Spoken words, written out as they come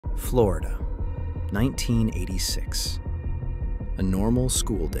Florida, 1986. A normal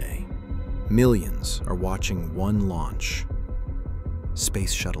school day. Millions are watching one launch.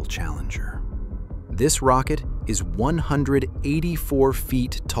 Space Shuttle Challenger. This rocket is 184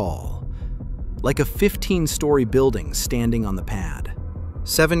 feet tall, like a 15-story building standing on the pad.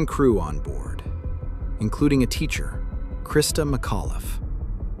 7 crew on board, including a teacher, Christa McAuliffe.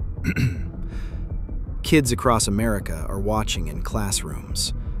 Kids across America are watching in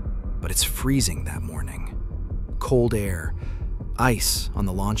classrooms, but it's freezing that morning. Cold air, ice on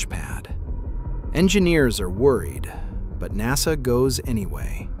the launch pad. Engineers are worried, but NASA goes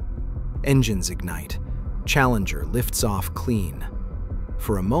anyway. Engines ignite. Challenger lifts off clean.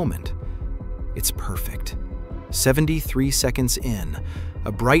 For a moment, it's perfect. 73 seconds in,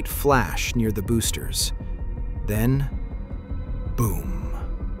 a bright flash near the boosters. Then, boom.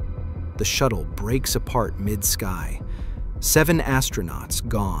 The shuttle breaks apart mid-sky. 7 astronauts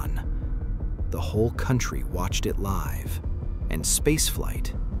gone. The whole country watched it live, and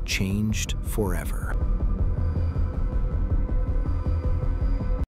spaceflight changed forever.